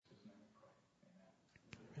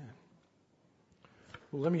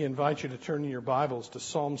Well, let me invite you to turn in your Bibles to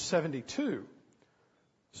Psalm 72.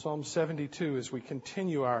 Psalm 72 as we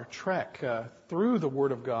continue our trek through the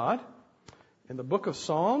Word of God. In the book of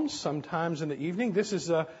Psalms, sometimes in the evening, this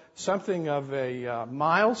is something of a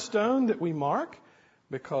milestone that we mark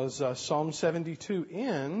because Psalm 72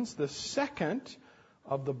 ends the second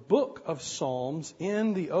of the book of Psalms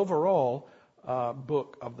in the overall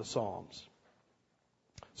book of the Psalms.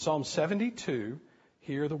 Psalm 72,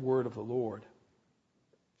 hear the word of the Lord.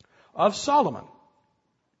 Of Solomon.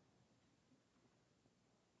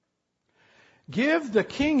 Give the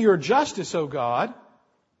king your justice, O God,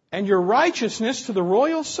 and your righteousness to the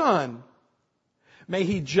royal son. May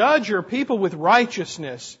he judge your people with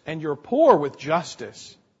righteousness and your poor with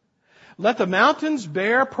justice. Let the mountains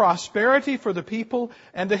bear prosperity for the people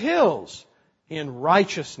and the hills in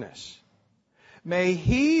righteousness. May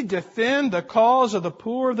he defend the cause of the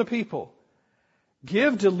poor of the people.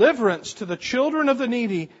 Give deliverance to the children of the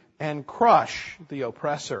needy and crush the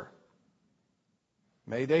oppressor.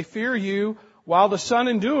 May they fear you while the sun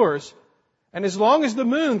endures, and as long as the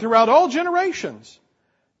moon throughout all generations.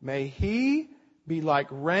 May he be like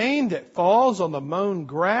rain that falls on the mown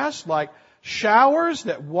grass, like showers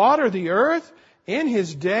that water the earth. In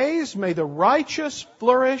his days may the righteous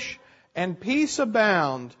flourish and peace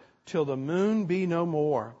abound till the moon be no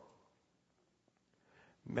more.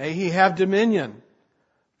 May he have dominion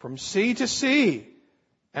from sea to sea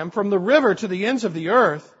and from the river to the ends of the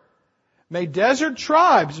earth. May desert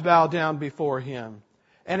tribes bow down before him,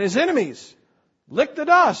 and his enemies lick the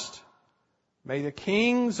dust. May the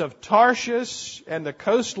kings of Tarshish and the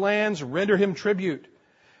coastlands render him tribute.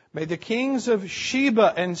 May the kings of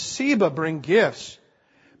Sheba and Seba bring gifts.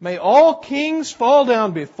 May all kings fall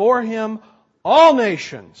down before him. All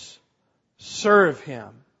nations serve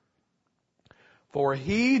him. For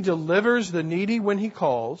he delivers the needy when he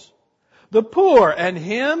calls, the poor and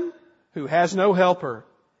him who has no helper.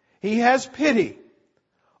 He has pity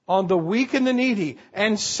on the weak and the needy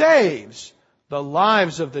and saves the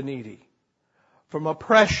lives of the needy. From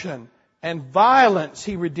oppression and violence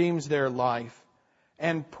he redeems their life,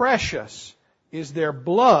 and precious is their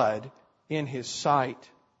blood in his sight.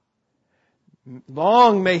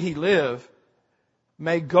 Long may he live.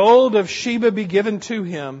 May gold of Sheba be given to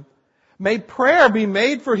him. May prayer be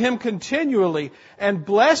made for him continually, and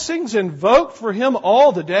blessings invoked for him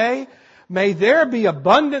all the day. May there be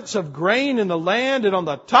abundance of grain in the land, and on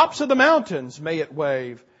the tops of the mountains may it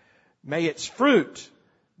wave. May its fruit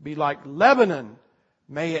be like Lebanon.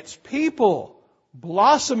 May its people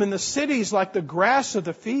blossom in the cities like the grass of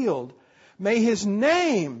the field. May his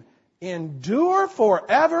name endure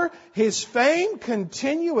forever, his fame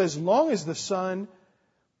continue as long as the sun.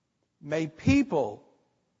 May people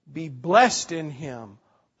be blessed in him.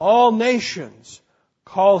 All nations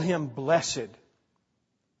call him blessed.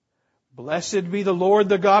 Blessed be the Lord,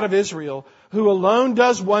 the God of Israel, who alone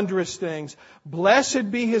does wondrous things.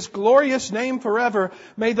 Blessed be his glorious name forever.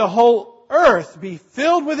 May the whole earth be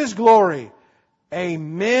filled with his glory.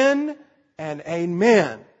 Amen and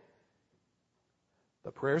amen.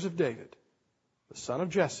 The prayers of David, the son of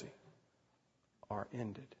Jesse, are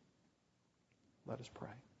ended. Let us pray.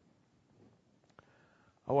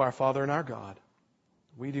 O our Father and our God,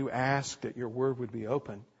 we do ask that your word would be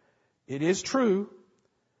open. It is true.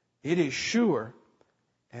 It is sure.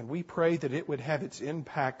 And we pray that it would have its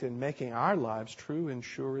impact in making our lives true and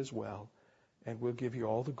sure as well. And we'll give you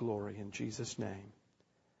all the glory in Jesus' name.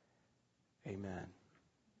 Amen.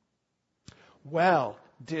 Well,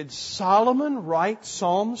 did Solomon write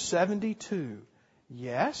Psalm 72?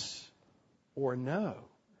 Yes or no?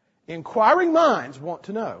 Inquiring minds want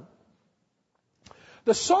to know.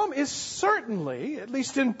 The psalm is certainly, at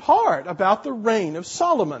least in part, about the reign of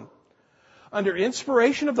Solomon. Under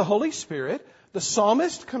inspiration of the Holy Spirit, the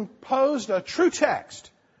psalmist composed a true text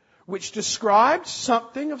which described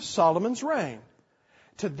something of Solomon's reign.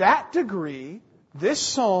 To that degree, this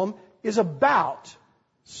psalm is about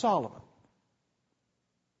Solomon.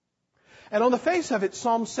 And on the face of it,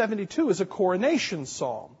 Psalm 72 is a coronation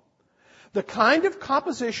psalm. The kind of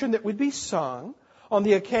composition that would be sung on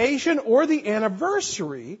the occasion or the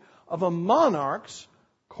anniversary of a monarch's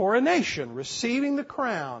coronation, receiving the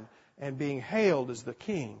crown and being hailed as the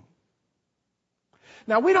king.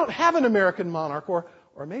 Now, we don't have an American monarch, or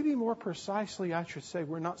maybe more precisely, I should say,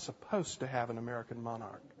 we're not supposed to have an American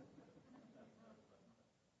monarch.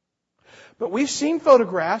 But we've seen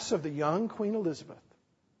photographs of the young Queen Elizabeth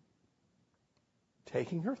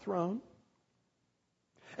taking her throne.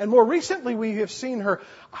 And more recently, we have seen her,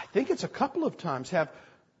 I think it's a couple of times, have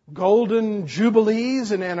golden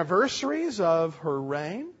jubilees and anniversaries of her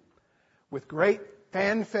reign with great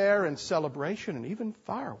fanfare and celebration and even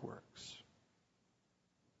fireworks.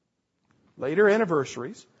 Later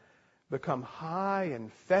anniversaries become high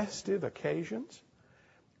and festive occasions,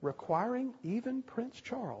 requiring even Prince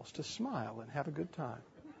Charles to smile and have a good time.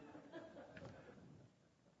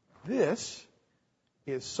 This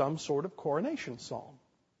is some sort of coronation psalm.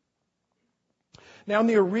 Now, in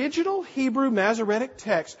the original Hebrew Masoretic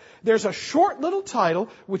text, there's a short little title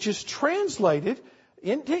which is translated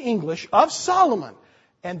into English of Solomon.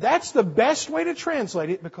 And that's the best way to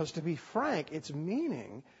translate it because, to be frank, its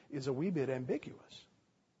meaning is a wee bit ambiguous.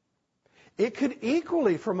 It could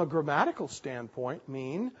equally, from a grammatical standpoint,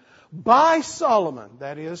 mean by Solomon,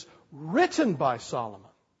 that is, written by Solomon.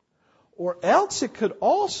 Or else it could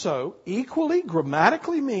also equally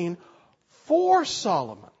grammatically mean for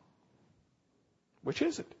Solomon. Which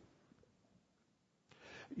is it?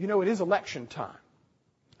 You know, it is election time.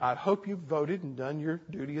 I hope you've voted and done your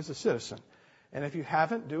duty as a citizen. And if you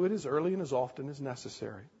haven't, do it as early and as often as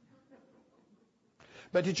necessary.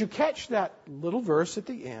 But did you catch that little verse at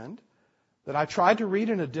the end that I tried to read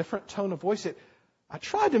in a different tone of voice? I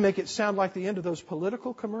tried to make it sound like the end of those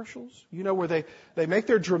political commercials, you know, where they make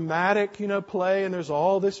their dramatic, play and there's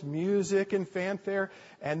all this music and fanfare.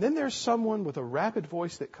 And then there's someone with a rapid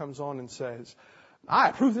voice that comes on and says, I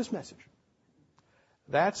approve this message.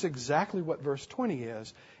 That's exactly what verse 20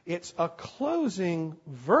 is. It's a closing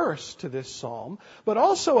verse to this psalm, but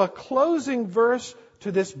also a closing verse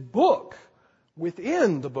to this book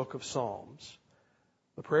within the book of Psalms.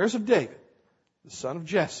 The prayers of David, the son of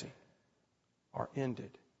Jesse, are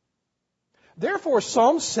ended. Therefore,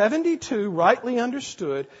 Psalm 72, rightly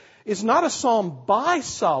understood, is not a psalm by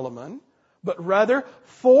Solomon, but rather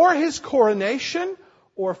for his coronation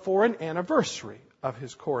or for an anniversary of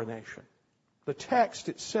his coronation. The text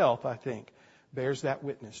itself, I think, bears that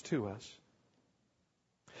witness to us.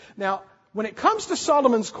 Now, when it comes to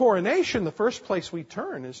Solomon's coronation, the first place we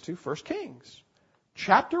turn is to 1 Kings,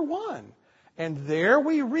 chapter 1. And there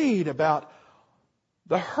we read about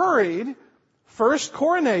the hurried first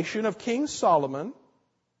coronation of King Solomon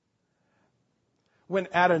when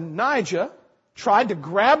Adonijah tried to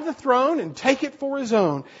grab the throne and take it for his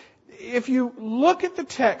own. If you look at the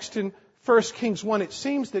text in 1 Kings 1, it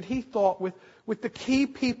seems that he thought with the key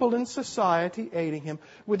people in society aiding him,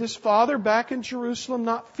 with his father back in Jerusalem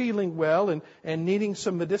not feeling well and needing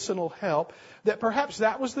some medicinal help, that perhaps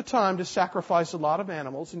that was the time to sacrifice a lot of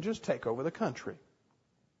animals and just take over the country.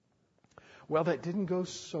 Well, that didn't go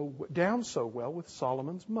down so well with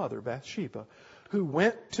Solomon's mother, Bathsheba, who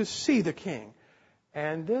went to see the king.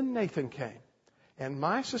 And then Nathan came. And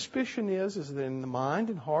my suspicion is that in the mind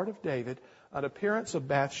and heart of David, an appearance of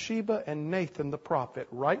Bathsheba and Nathan the prophet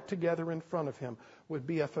right together in front of him would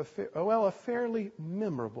be a fairly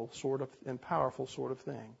memorable sort of and powerful sort of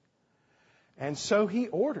thing. And so he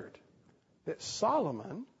ordered that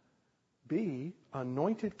Solomon be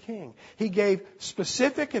anointed king. He gave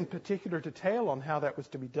specific and particular detail on how that was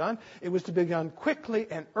to be done. It was to be done quickly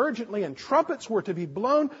and urgently, and trumpets were to be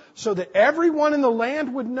blown so that everyone in the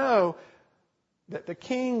land would know that the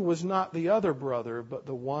king was not the other brother, but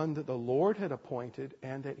the one that the Lord had appointed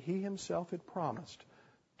and that he himself had promised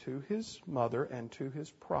to his mother and to his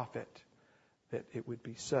prophet that it would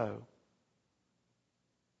be so.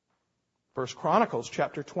 1 Chronicles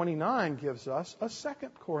chapter 29 gives us a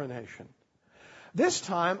second coronation. This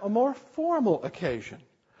time a more formal occasion.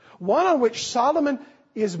 One on which Solomon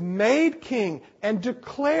is made king and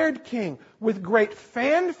declared king with great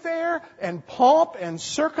fanfare and pomp and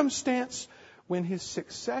circumstance when his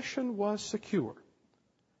succession was secure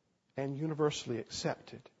and universally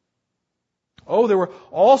accepted. Oh, there were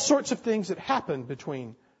all sorts of things that happened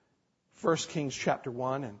between 1 Kings chapter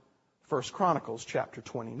 1 and 1 Chronicles chapter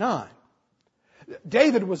 29.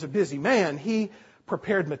 David was a busy man. He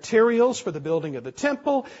prepared materials for the building of the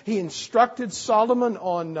temple. He instructed Solomon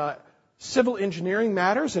on civil engineering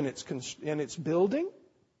matters in its building.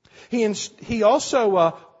 He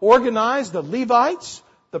also organized the Levites,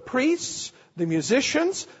 the priests, the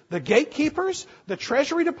musicians, the gatekeepers, the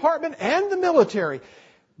treasury department, and the military.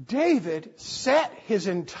 David set his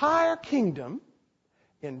entire kingdom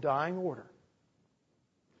in dying order.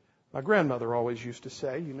 My grandmother always used to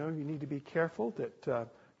say, you need to be careful that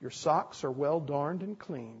your socks are well darned and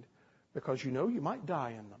cleaned because you might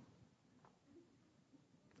die in them.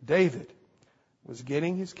 David was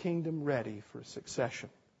getting his kingdom ready for succession.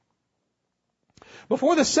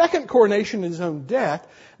 Before the second coronation and his own death,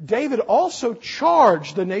 David also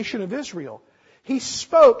charged the nation of Israel. He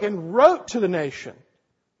spoke and wrote to the nation.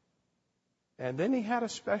 And then he had a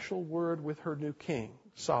special word with her new king,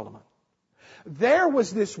 Solomon. There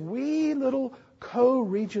was this wee little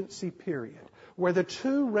co-regency period where the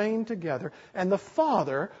two reigned together, and the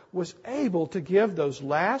Father was able to give those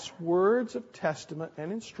last words of testament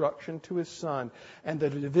and instruction to His Son, and the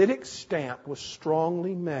Davidic stamp was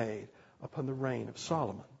strongly made upon the reign of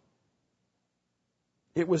Solomon.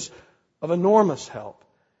 It was of enormous help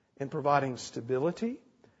in providing stability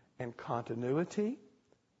and continuity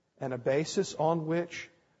and a basis on which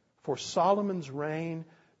for Solomon's reign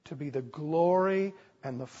to be the glory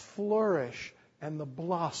and the flourish and the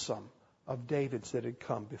blossom of David's that had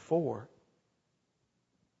come before.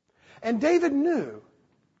 And David knew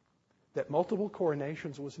that multiple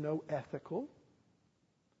coronations was no ethical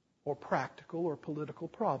or practical or political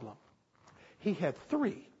problem. He had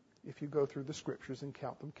 3, if you go through the Scriptures and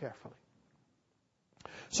count them carefully.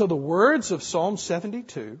 So the words of Psalm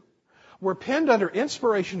 72 were penned under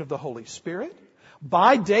inspiration of the Holy Spirit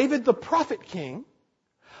by David the prophet king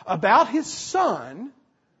about his son,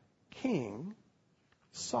 King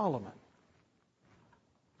Solomon.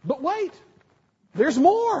 But wait, there's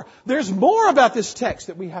more. There's more about this text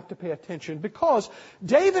that we have to pay attention, because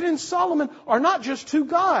David and Solomon are not just 2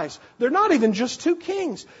 guys. They're not even just 2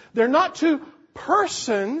 kings. They're not 2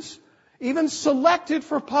 persons even selected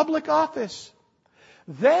for public office.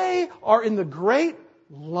 They are in the great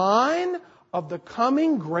line of the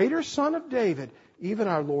coming greater Son of David, even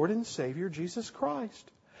our Lord and Savior Jesus Christ.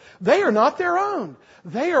 They are not their own.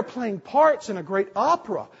 They are playing parts in a great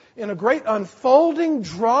opera, in a great unfolding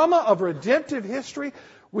drama of redemptive history,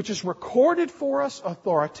 which is recorded for us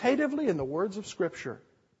authoritatively in the words of Scripture.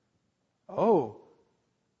 Oh,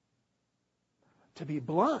 to be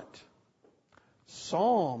blunt,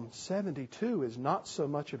 Psalm 72 is not so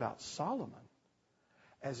much about Solomon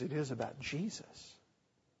as it is about Jesus.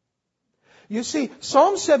 You see,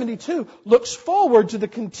 Psalm 72 looks forward to the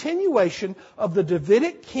continuation of the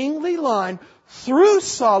Davidic kingly line through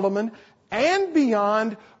Solomon and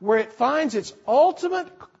beyond, where it finds its ultimate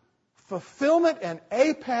fulfillment and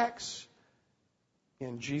apex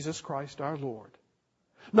in Jesus Christ our Lord.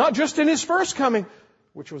 Not just in His first coming,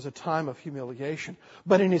 which was a time of humiliation,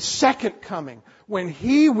 but in His second coming, when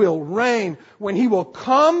He will reign, when He will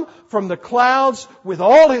come from the clouds with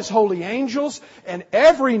all His holy angels, and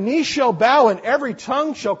every knee shall bow and every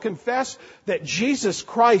tongue shall confess that Jesus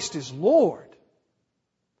Christ is Lord.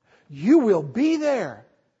 You will be there.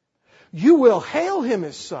 You will hail Him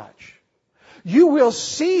as such. You will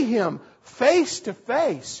see Him face to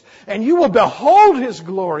face, and you will behold His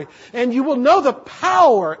glory, and you will know the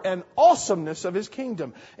power and awesomeness of His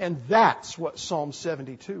kingdom. And that's what Psalm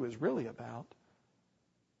 72 is really about.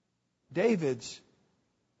 David's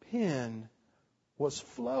pen was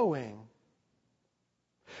flowing,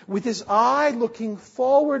 with his eye looking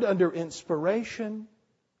forward under inspiration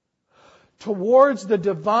towards the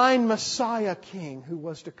divine Messiah King who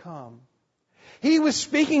was to come. He was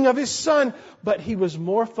speaking of His Son, but He was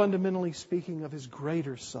more fundamentally speaking of His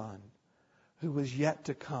greater Son who was yet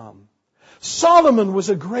to come. Solomon was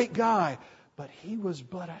a great guy, but he was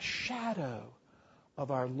but a shadow of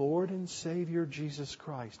our Lord and Savior Jesus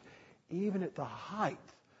Christ, even at the height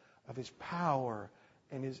of His power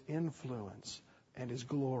and His influence and His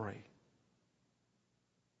glory.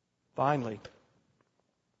 Finally,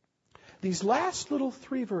 these last little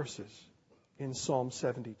 3 verses in Psalm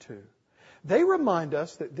 72, they remind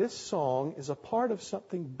us that this song is a part of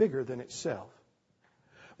something bigger than itself.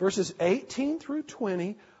 Verses 18 through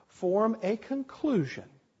 20 form a conclusion,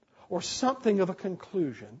 or something of a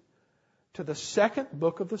conclusion, to the second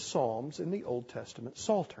book of the Psalms in the Old Testament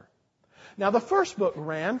Psalter. Now, the first book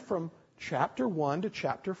ran from chapter 1 to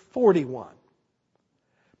chapter 41.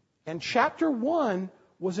 And chapter 1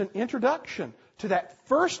 was an introduction to that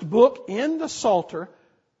first book in the Psalter,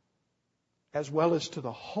 as well as to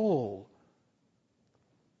the whole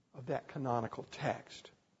of that canonical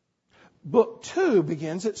text. Book 2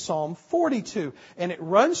 begins at Psalm 42, and it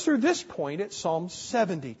runs through this point at Psalm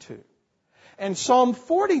 72. And Psalm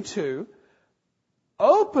 42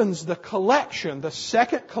 opens the collection, the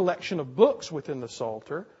second collection of books within the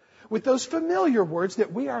Psalter, with those familiar words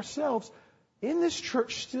that we ourselves in this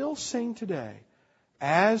church still sing today.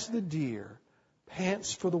 As the deer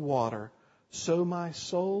pants for the water, so my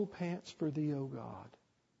soul pants for Thee, O God.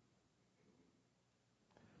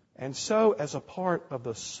 And so, as a part of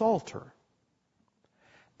the Psalter,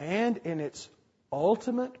 and in its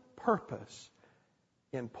ultimate purpose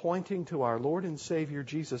in pointing to our Lord and Savior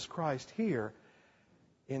Jesus Christ here,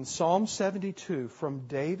 in Psalm 72, from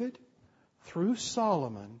David through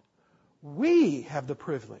Solomon, we have the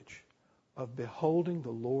privilege of beholding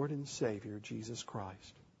the Lord and Savior Jesus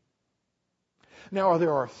Christ. Now,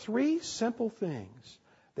 there are 3 simple things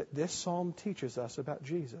that this psalm teaches us about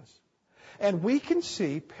Jesus. And we can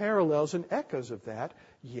see parallels and echoes of that,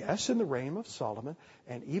 yes, in the reign of Solomon,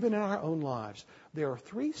 and even in our own lives. There are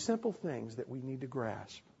three simple things that we need to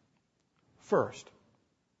grasp. First,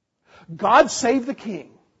 God save the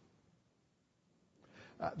king.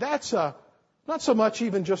 That's not so much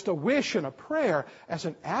even just a wish and a prayer as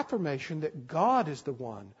an affirmation that God is the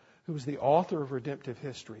one who is the author of redemptive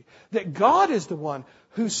history. That God is the one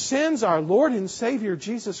who sends our Lord and Savior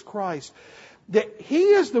Jesus Christ. That He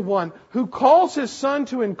is the one who calls His Son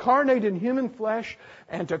to incarnate in human flesh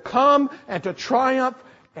and to come and to triumph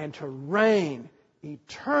and to reign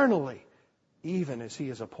eternally, even as He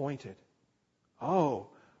is appointed. Oh,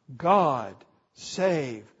 God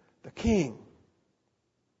save the King.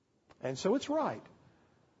 And so it's right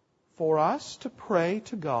for us to pray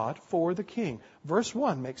to God for the King. Verse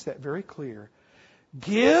 1 makes that very clear.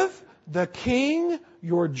 Give the King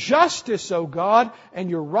your justice, O God, and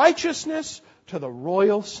your righteousness to the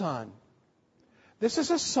royal Son. This is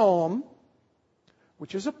a psalm,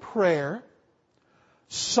 which is a prayer,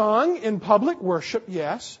 sung in public worship,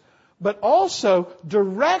 yes, but also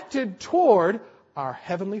directed toward our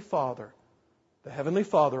Heavenly Father, the Heavenly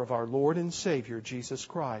Father of our Lord and Savior, Jesus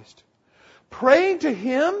Christ. Praying to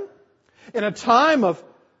Him in a time of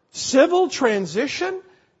civil transition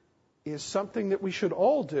is something that we should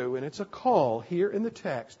all do, and it's a call here in the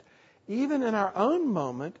text, even in our own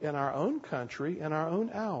moment, in our own country, in our own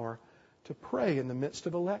hour, to pray in the midst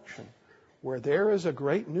of election, where there is a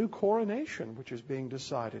great new coronation which is being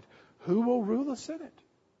decided. Who will rule the Senate?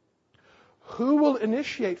 Who will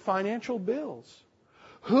initiate financial bills?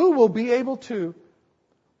 Who will be able to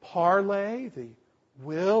parlay the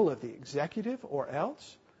will of the executive or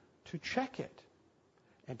else to check it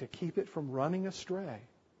and to keep it from running astray?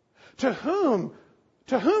 To whom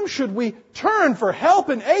should we turn for help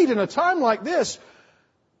and aid in a time like this?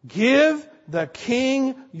 Give the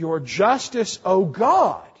King your justice, O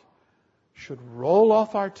God, should roll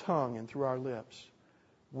off our tongue and through our lips.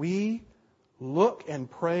 We look and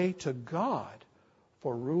pray to God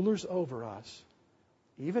for rulers over us.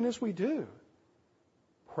 Even as we do,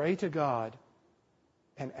 pray to God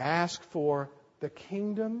and ask for the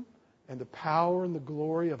kingdom and the power and the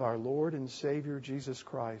glory of our Lord and Savior Jesus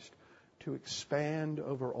Christ to expand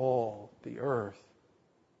over all the earth.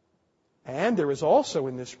 And there is also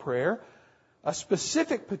in this prayer a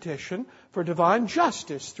specific petition for divine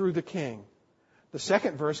justice through the King. The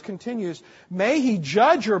second verse continues, may He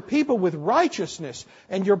judge your people with righteousness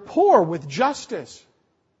and your poor with justice.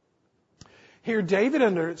 Here David,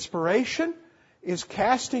 under inspiration, is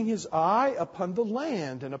casting his eye upon the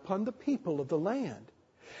land and upon the people of the land.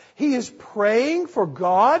 He is praying for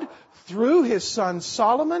God through his son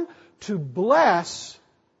Solomon to bless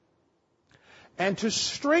and to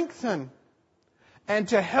strengthen and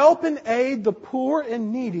to help and aid the poor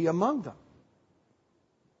and needy among them.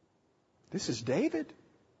 This is David.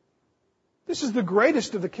 This is the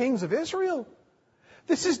greatest of the kings of Israel.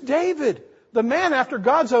 This is David, the man after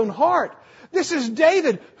God's own heart. This is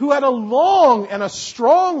David who had a long and a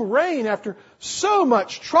strong reign after so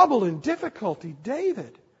much trouble and difficulty.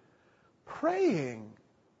 David praying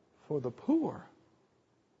for the poor.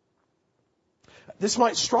 This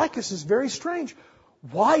might strike us as very strange.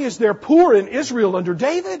 Why is there poor in Israel under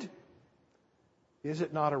David? Is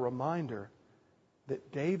it not a reminder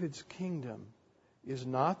that David's kingdom is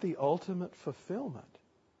not the ultimate fulfillment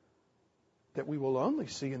that we will only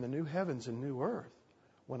see in the new heavens and new earth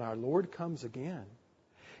when our Lord comes again?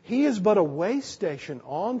 He is but a way station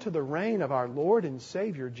on to the reign of our Lord and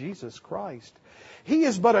Savior Jesus Christ. He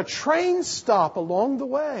is but a train stop along the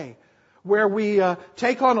way where we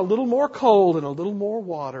take on a little more coal and a little more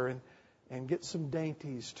water and get some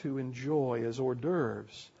dainties to enjoy as hors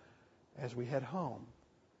d'oeuvres as we head home.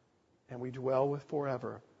 And we dwell with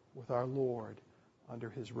forever with our Lord under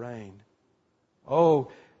His reign.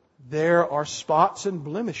 Oh, there are spots and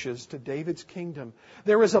blemishes to David's kingdom.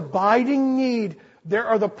 There is abiding need. There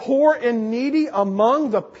are the poor and needy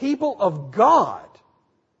among the people of God.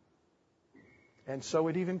 And so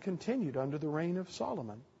it even continued under the reign of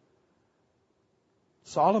Solomon.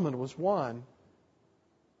 Solomon was one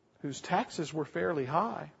whose taxes were fairly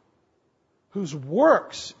high, whose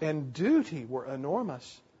works and duty were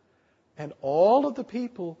enormous, and all of the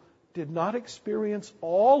people did not experience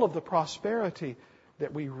all of the prosperity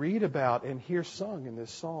that we read about and hear sung in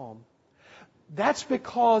this psalm. That's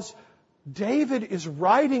because David is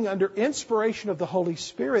writing under inspiration of the Holy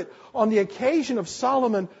Spirit on the occasion of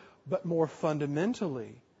Solomon, but more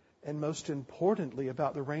fundamentally and most importantly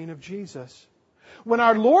about the reign of Jesus. When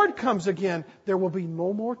our Lord comes again, there will be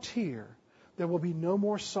no more tear. There will be no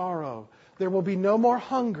more sorrow. There will be no more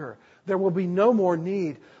hunger. There will be no more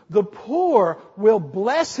need. The poor will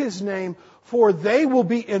bless His name, for they will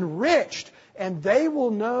be enriched, and they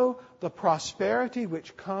will know the prosperity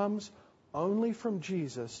which comes only from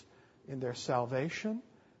Jesus in their salvation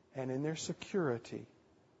and in their security.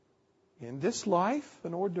 In this life,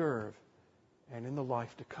 an hors d'oeuvre, and in the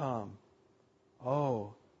life to come.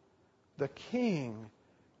 Oh, the King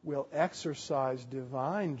will exercise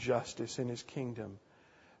divine justice in His kingdom.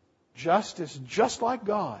 Justice just like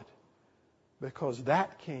God, because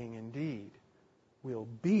that King indeed will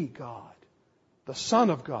be God, the Son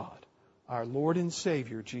of God, our Lord and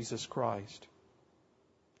Savior, Jesus Christ.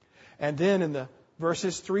 And then in the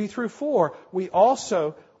verses 3 through 4, we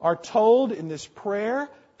also are told in this prayer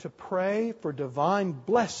to pray for divine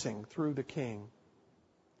blessing through the King.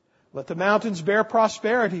 Let the mountains bear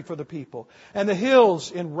prosperity for the people, and the hills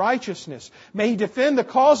in righteousness. May He defend the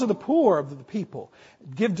cause of the poor of the people,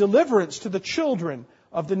 give deliverance to the children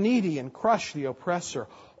of the needy, and crush the oppressor.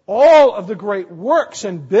 All of the great works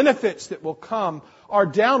and benefits that will come are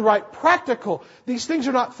downright practical. These things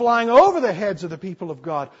are not flying over the heads of the people of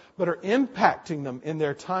God, but are impacting them in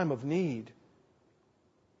their time of need.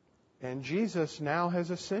 And Jesus now has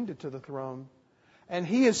ascended to the throne. And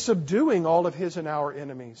He is subduing all of His and our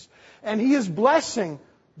enemies. And He is blessing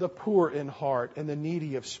the poor in heart and the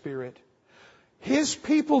needy of spirit. His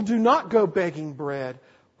people do not go begging bread,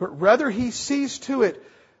 but rather He sees to it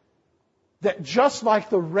that just like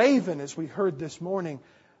the raven, as we heard this morning,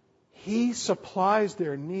 He supplies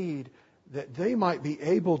their need that they might be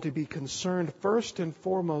able to be concerned first and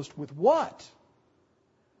foremost with what?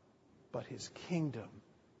 But His kingdom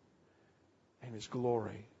and His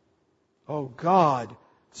glory. Oh God,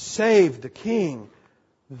 save the King.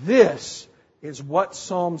 This is what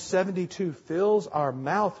Psalm 72 fills our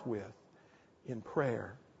mouth with in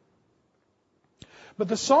prayer. But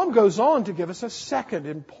the psalm goes on to give us a second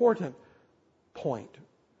important point.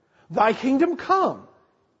 Thy kingdom come.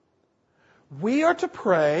 We are to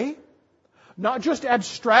pray not just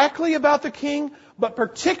abstractly about the King, but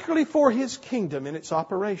particularly for His kingdom in its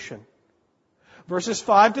operation. Verses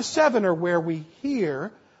 5 to 7 are where we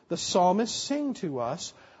hear the psalmist sing to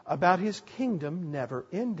us about His kingdom never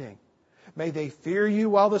ending. May they fear You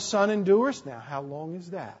while the sun endures. Now, how long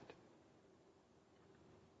is that?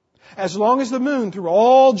 As long as the moon through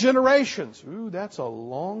all generations. Ooh, that's a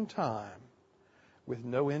long time with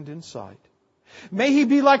no end in sight. May He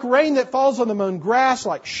be like rain that falls on the mown grass,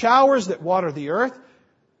 like showers that water the earth.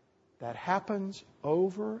 That happens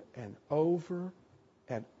over and over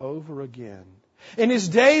and over again. In His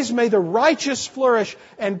days may the righteous flourish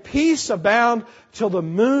and peace abound till the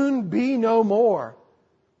moon be no more.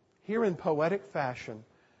 Here in poetic fashion,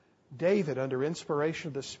 David, under inspiration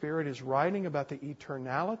of the Spirit, is writing about the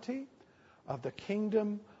eternality of the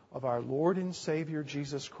kingdom of our Lord and Savior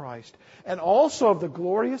Jesus Christ, and also of the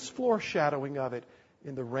glorious foreshadowing of it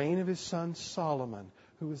in the reign of His son Solomon,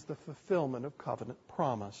 who is the fulfillment of covenant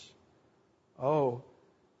promise. Oh,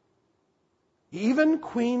 even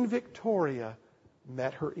Queen Victoria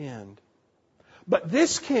met her end. But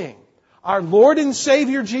this King, our Lord and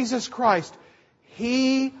Savior Jesus Christ,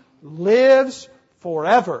 He lives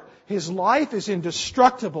forever. His life is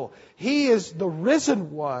indestructible. He is the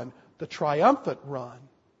risen one, the triumphant one.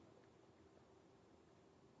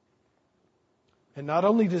 And not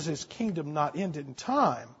only does His kingdom not end in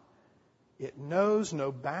time, it knows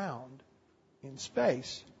no bound in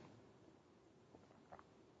space.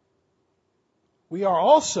 We are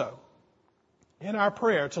also, in our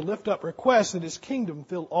prayer, to lift up requests that His kingdom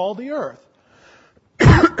fill all the earth.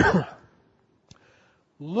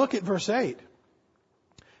 Look at verse 8.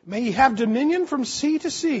 May He have dominion from sea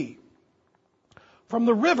to sea, from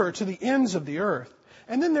the river to the ends of the earth.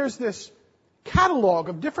 And then there's this catalog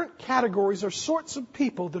of different categories or sorts of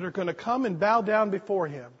people that are going to come and bow down before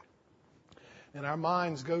Him. And our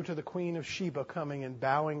minds go to the Queen of Sheba coming and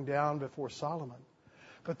bowing down before Solomon.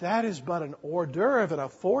 But that is but an hors d'oeuvre and a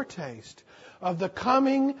foretaste of the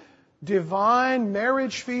coming divine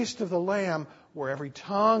marriage feast of the Lamb, where every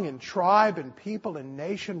tongue and tribe and people and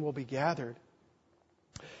nation will be gathered.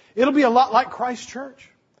 It'll be a lot like Christ Church,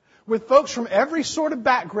 with folks from every sort of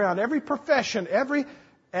background, every profession, every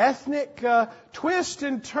ethnic twist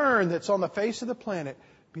and turn that's on the face of the planet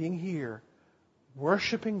being here,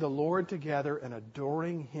 worshiping the Lord together and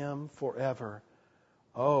adoring Him forever.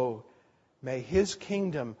 Oh, may His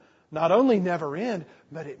kingdom not only never end,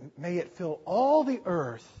 but may it fill all the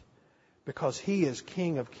earth, because He is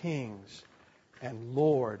King of kings and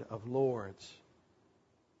Lord of lords.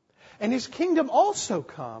 And His kingdom also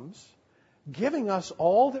comes giving us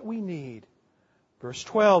all that we need. Verse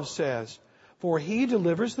 12 says, for He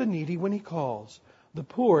delivers the needy when He calls. the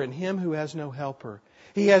poor and him who has no helper.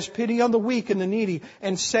 He has pity on the weak and the needy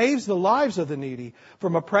and saves the lives of the needy.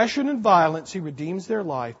 From oppression and violence He redeems their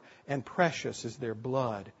life, and precious is their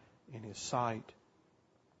blood in His sight.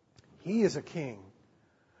 He is a king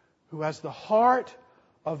who has the heart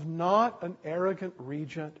of not an arrogant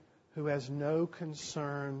regent who has no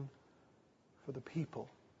concern for the people,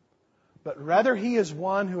 but rather He is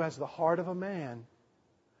one who has the heart of a man,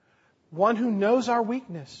 one who knows our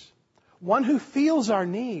weakness, one who feels our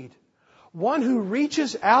need, one who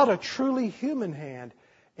reaches out a truly human hand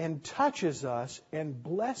and touches us and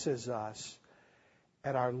blesses us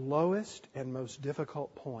at our lowest and most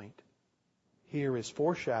difficult point. Here is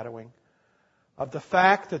foreshadowing of the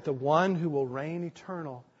fact that the one who will reign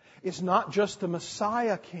eternal is not just the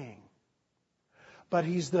Messiah King, but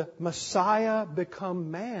He's the Messiah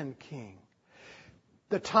become man King.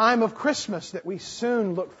 The time of Christmas that we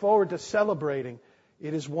soon look forward to celebrating,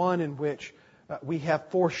 it is one in which we have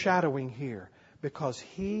foreshadowing here, because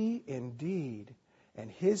He indeed and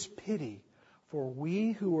His pity for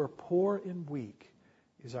we who are poor and weak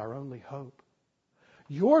is our only hope.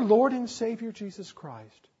 Your Lord and Savior Jesus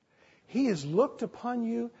Christ, He has looked upon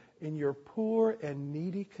you in your poor and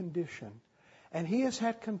needy condition, and He has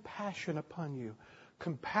had compassion upon you.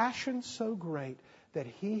 Compassion so great that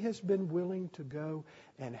He has been willing to go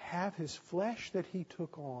and have His flesh that He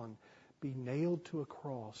took on be nailed to a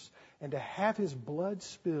cross, and to have His blood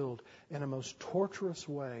spilled in a most torturous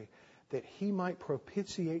way, that He might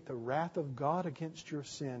propitiate the wrath of God against your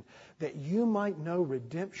sin, that you might know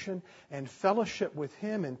redemption and fellowship with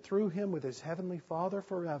Him and through Him with His Heavenly Father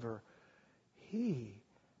forever. He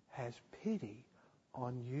has pity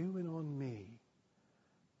on you and on me.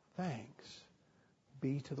 Thanks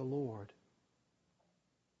be to the Lord.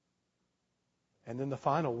 And then the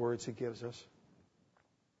final words He gives us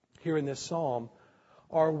here in this psalm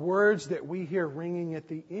are words that we hear ringing at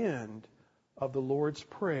the end of the Lord's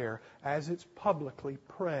Prayer as it's publicly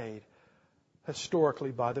prayed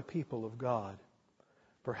historically by the people of God.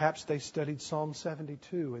 Perhaps they studied Psalm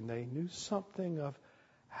 72 and they knew something of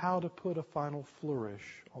how to put a final flourish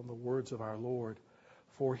on the words of our Lord.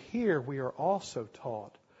 For here we are also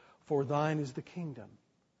taught, for Thine is the kingdom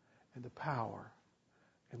and the power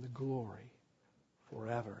and the glory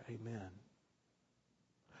forever. Amen.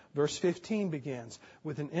 Verse 15 begins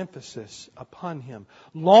with an emphasis upon Him.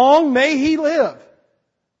 Long may He live.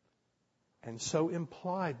 And so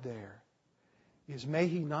implied there is may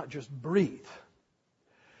He not just breathe,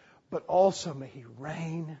 but also may He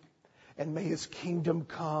reign, and may His kingdom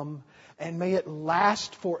come, and may it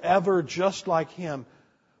last forever just like Him.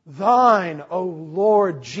 Thine, O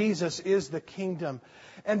Lord Jesus, is the kingdom.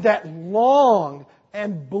 And that long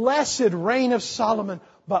and blessed reign of Solomon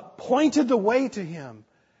but pointed the way to Him,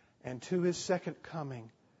 and to His second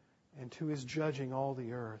coming, and to His judging all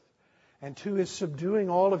the earth, and to His subduing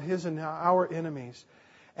all of His and our enemies,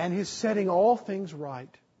 and His setting all things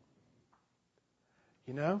right.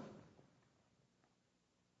 You know,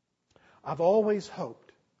 I've always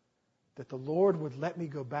hoped that the Lord would let me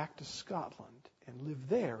go back to Scotland and live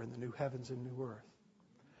there in the new heavens and new earth.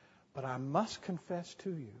 But I must confess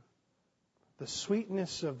to you, the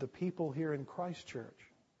sweetness of the people here in Christchurch,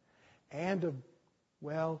 and of,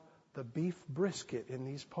 well, the beef brisket in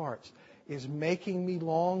these parts, is making me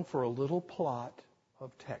long for a little plot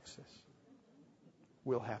of Texas.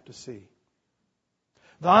 We'll have to see.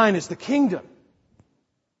 Thine is the kingdom,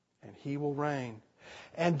 and He will reign.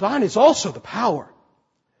 And Thine is also the power.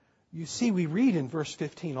 You see, we read in verse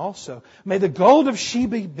 15 also, may the gold of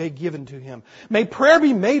Sheba be given to Him. May prayer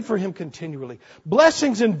be made for Him continually.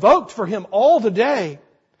 Blessings invoked for Him all the day.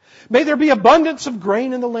 May there be abundance of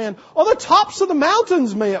grain in the land. On the tops of the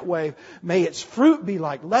mountains may it wave. May its fruit be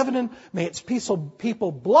like Lebanon. May its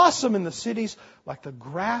people blossom in the cities like the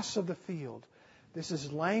grass of the field. This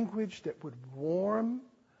is language that would warm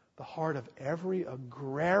the heart of every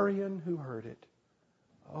agrarian who heard it.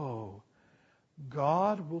 Oh,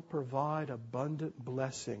 God will provide abundant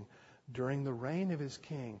blessing during the reign of His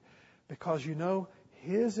King, because you know,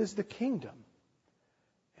 His is the kingdom.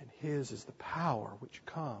 And His is the power which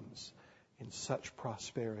comes in such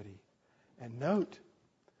prosperity. And note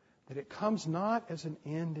that it comes not as an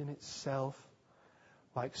end in itself,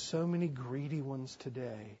 like so many greedy ones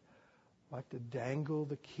today, like to dangle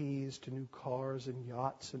the keys to new cars and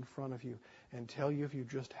yachts in front of you and tell you if you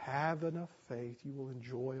just have enough faith, you will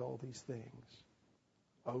enjoy all these things.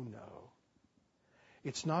 Oh no.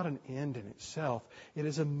 It's not an end in itself. It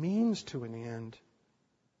is a means to an end.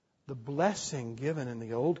 The blessing given in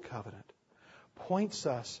the Old Covenant points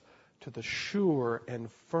us to the sure and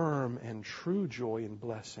firm and true joy and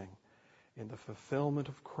blessing in the fulfillment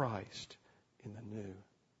of Christ in the new.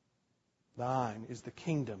 Thine is the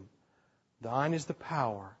kingdom, thine is the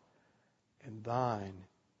power, and thine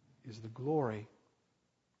is the glory.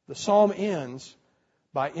 The psalm ends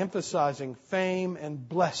by emphasizing fame and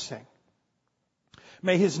blessing.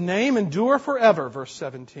 May His name endure forever, verse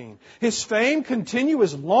 17. His fame continue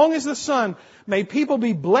as long as the sun. May people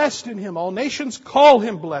be blessed in Him. All nations call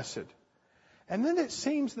Him blessed. And then it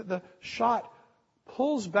seems that the shot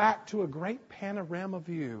pulls back to a great panorama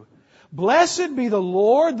view. Blessed be the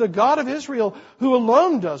Lord, the God of Israel, who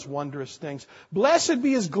alone does wondrous things. Blessed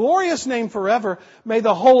be His glorious name forever. May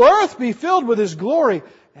the whole earth be filled with His glory.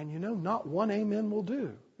 And you know, not one amen will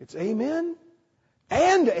do. It's amen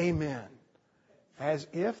and amen. As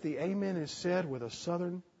if the amen is said with a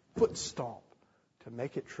southern foot stomp to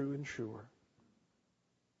make it true and sure.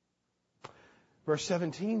 Verse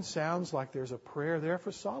 17 sounds like there's a prayer there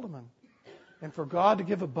for Solomon and for God to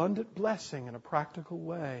give abundant blessing in a practical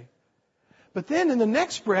way. But then in the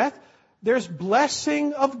next breath, there's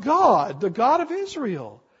blessing of God, the God of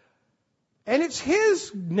Israel. And it's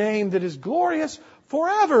His name that is glorious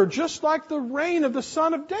forever, just like the reign of the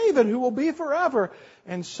Son of David, who will be forever.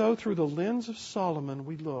 And so through the lens of Solomon,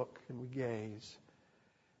 we look and we gaze.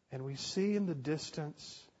 And we see in the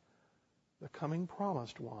distance the coming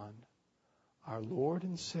promised one, our Lord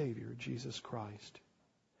and Savior, Jesus Christ.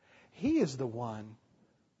 He is the one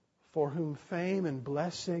for whom fame and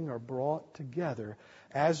blessing are brought together,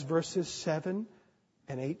 as verses 7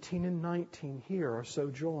 and 18 and 19 here are so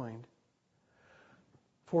joined.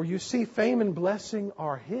 For you see, fame and blessing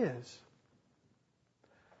are His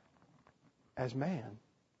as man.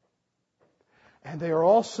 And they are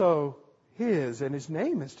also His, and His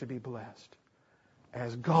name is to be blessed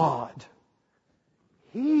as God.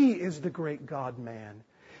 He is the great God-man.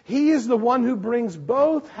 He is the one who brings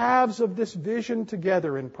both halves of this vision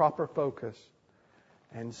together in proper focus.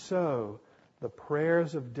 And so, the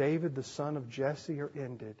prayers of David, the son of Jesse, are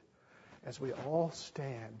ended as we all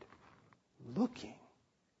stand looking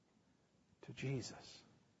to Jesus.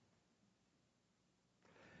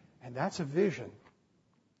 And that's a vision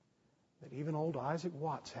that even old Isaac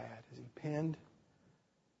Watts had as he penned,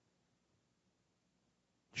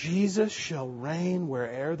 Jesus shall reign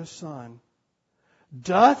where'er the sun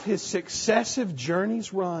doth His successive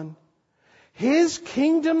journeys run. His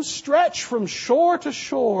kingdom stretch from shore to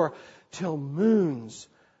shore till moons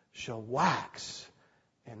shall wax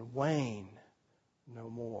and wane no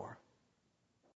more.